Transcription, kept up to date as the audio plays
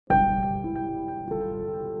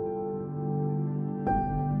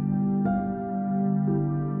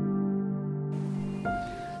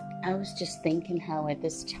was just thinking how at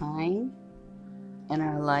this time in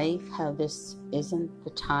our life, how this isn't the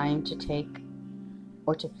time to take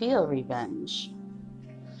or to feel revenge.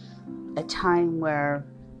 A time where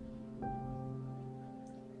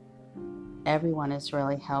everyone is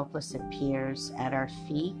really helpless appears at our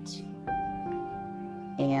feet.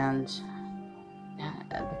 And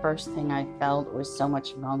the first thing I felt was so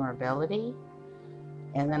much vulnerability.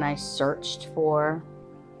 And then I searched for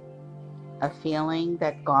a feeling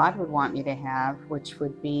that God would want me to have, which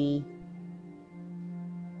would be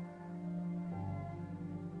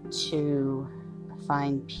to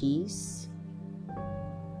find peace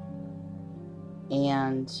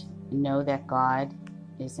and know that God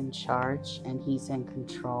is in charge and He's in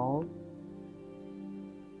control.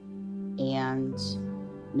 And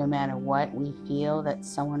no matter what we feel that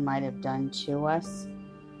someone might have done to us,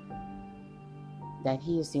 that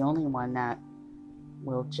He is the only one that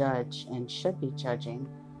will judge and should be judging.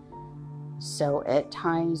 So at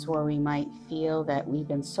times where we might feel that we've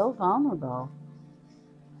been so vulnerable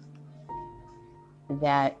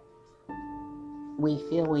that we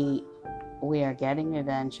feel we are getting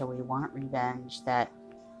revenge or we want revenge, that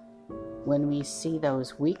when we see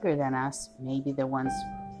those weaker than us, maybe the ones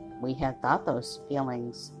we had thought those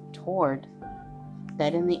feelings toward,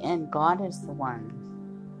 that in the end God is the one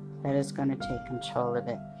that is going to take control of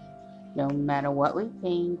it. No matter what we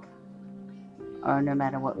think or no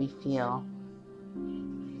matter what we feel,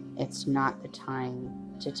 it's not the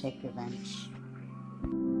time to take revenge.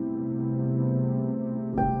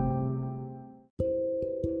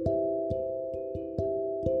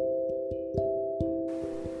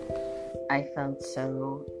 I felt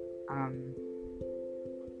so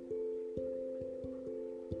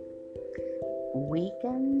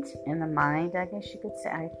weakened in the mind, I guess you could say.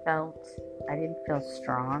 I didn't feel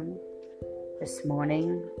strong this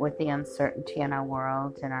morning with the uncertainty in our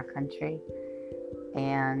world, in our country.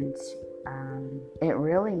 And it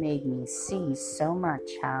really made me see so much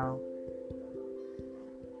how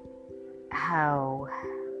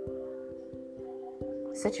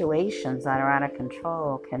situations that are out of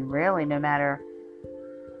control can really, no matter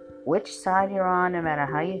which side you're on, no matter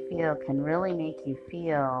how you feel, can really make you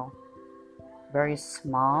feel very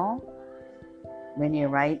small when you're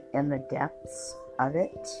right in the depths of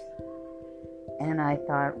it. And I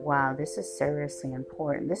thought, wow, this is seriously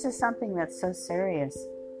important. This is something that's so serious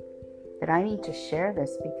that I need to share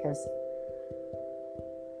this, because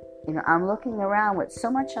I'm looking around with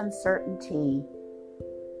so much uncertainty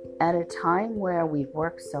at a time where we've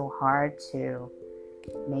worked so hard to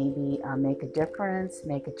maybe make a difference,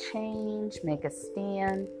 make a change, make a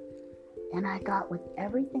stand. And I thought, with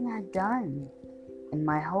everything I've done in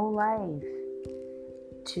my whole life,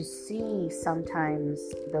 to see sometimes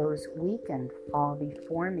those weakened fall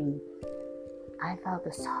before me, I felt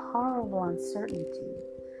this horrible uncertainty,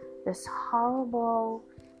 this horrible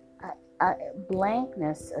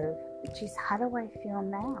blankness of, geez, how do I feel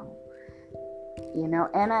now?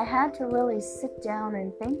 And I had to really sit down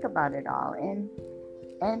and think about it all.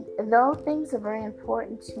 And though things are very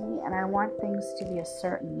important to me and I want things to be a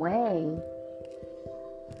certain way,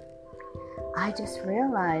 I just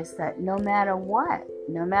realized that no matter what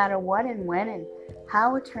and when and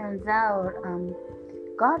how it turns out,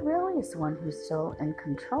 God really is the one who's still in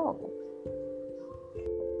control.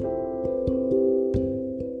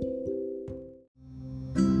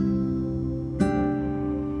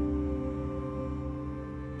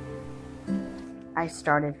 I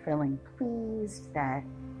started feeling pleased that,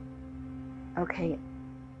 okay,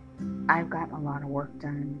 I've gotten a lot of work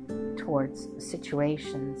done towards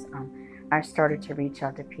situations. I started to reach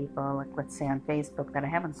out to people, like let's say on Facebook, that I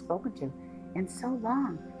haven't spoken to in so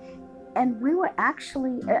long. And we were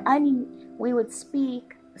actually, we would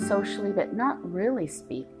speak socially, but not really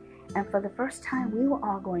speak. And for the first time, we were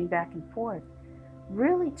all going back and forth,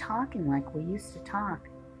 really talking like we used to talk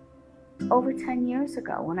over 10 years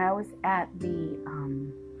ago, when I was at the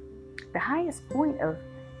highest point of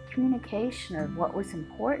communication of what was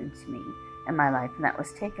important to me in my life, and that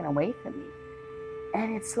was taken away from me.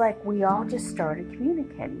 And it's like we all just started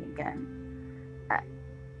communicating again. I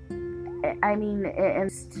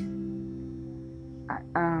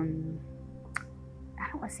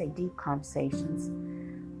don't want to say deep conversations,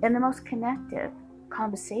 and the most connective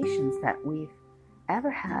conversations that we've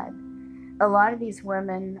ever had. A lot of these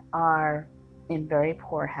women are in very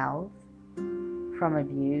poor health from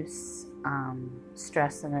abuse,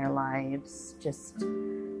 stress in their lives, just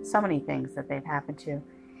so many things that they've happened to.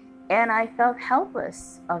 And I felt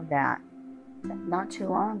helpless of that not too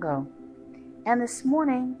long ago. And this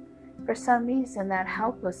morning, for some reason, that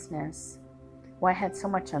helplessness, why I had so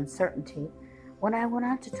much uncertainty, when I went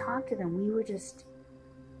out to talk to them, we were just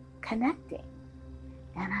connecting.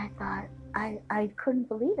 And I thought, I couldn't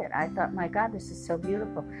believe it. I thought, my God, this is so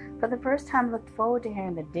beautiful. For the first time, I looked forward to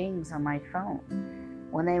hearing the dings on my phone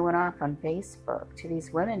when they went off on Facebook to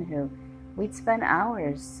these women who we'd spend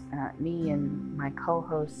hours, me and my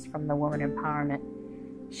co-hosts from the Woman Empowerment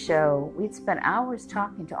Show, we'd spend hours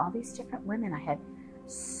talking to all these different women. I had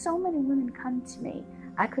so many women come to me.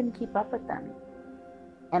 I couldn't keep up with them.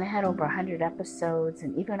 And I had over 100 episodes.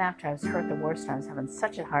 And even after I was hurt the worst, I was having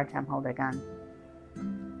such a hard time holding on,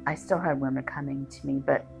 I still had women coming to me.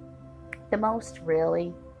 But the most,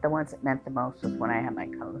 really, the ones that meant the most was when I had my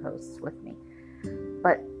co-hosts with me.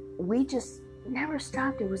 But we just never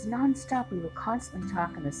stopped. It was nonstop. We were constantly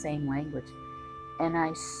talking the same language. And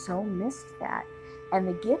I so missed that. And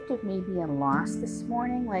the gift of me being lost this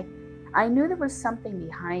morning, like, I knew there was something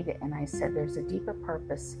behind it. And I said, there's a deeper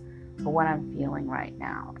purpose for what I'm feeling right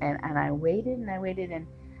now. And I waited and I waited. And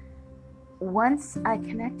once I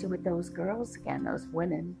connected with those girls again, those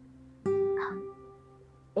women,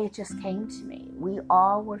 it just came to me. We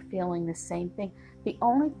all were feeling the same thing. The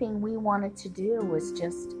only thing we wanted to do was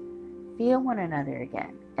just feel one another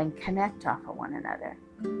again and connect off of one another.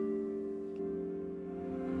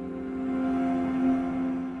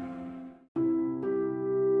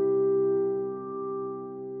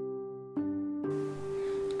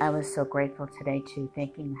 I was so grateful today too,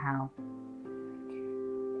 thinking how,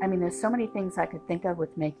 there's so many things I could think of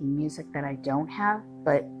with making music that I don't have,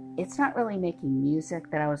 but it's not really making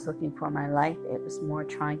music that I was looking for in my life. It was more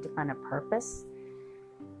trying to find a purpose.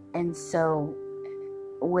 And so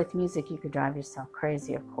with music, you could drive yourself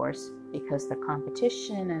crazy, of course, because the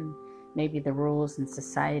competition and maybe the rules in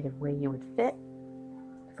society of where you would fit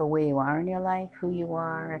for where you are in your life, who you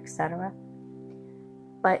are, etc.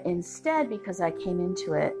 But instead, because I came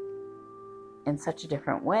into it in such a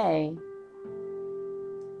different way,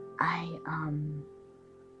 I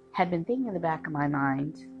had been thinking in the back of my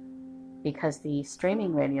mind, because the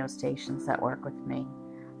streaming radio stations that work with me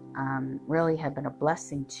really have been a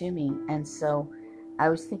blessing to me. And so I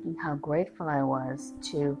was thinking how grateful I was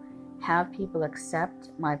to have people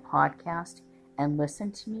accept my podcast and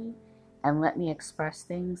listen to me and let me express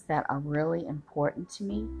things that are really important to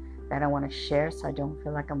me, that I want to share, so I don't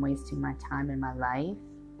feel like I'm wasting my time in my life,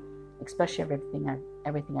 especially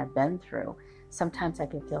everything I've been through. Sometimes I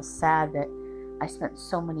can feel sad that I spent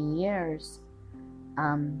so many years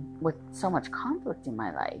with so much conflict in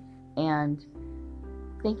my life, and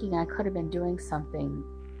thinking I could have been doing something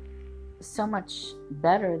so much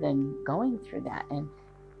better than going through that, and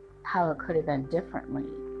how it could have been differently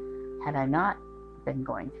had I not been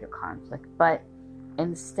going through conflict. But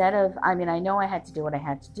instead of, I know I had to do what I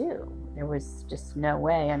had to do. There was just no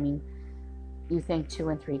way. You think 2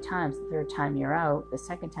 and 3 times, the third time you're out, the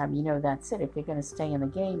second time, that's it. If you're going to stay in the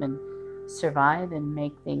game and survive and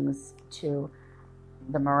make things to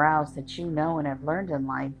the morals that and have learned in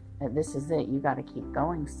life, that this is it, you got to keep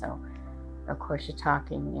going. So of course you're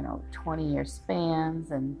talking 20-year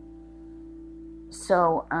spans. And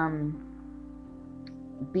so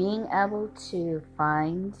being able to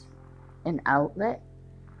find an outlet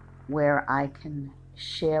where I can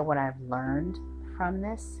share what I've learned from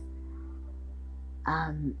this,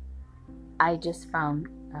 I just found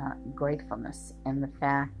gratefulness in the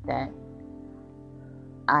fact that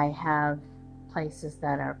I have places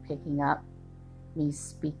that are picking up me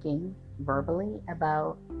speaking verbally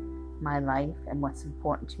about my life and what's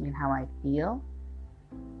important to me and how I feel.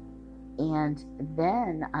 And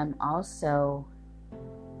then I'm also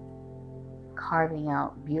carving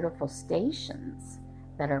out beautiful stations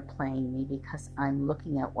that are playing me, because I'm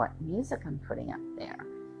looking at what music I'm putting up there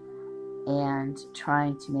and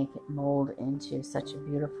trying to make it mold into such a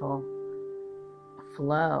beautiful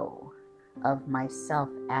flow of myself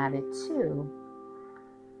added to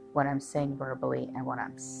what I'm saying verbally and what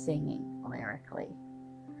I'm singing lyrically.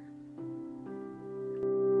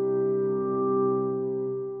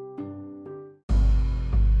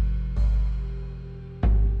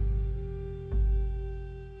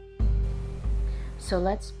 So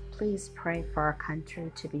let's please pray for our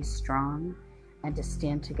country to be strong and to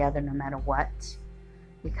stand together no matter what,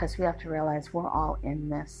 because we have to realize we're all in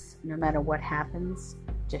this. No matter what happens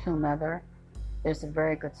to whomever, there's a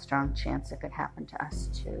very good strong chance it could happen to us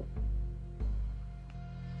too.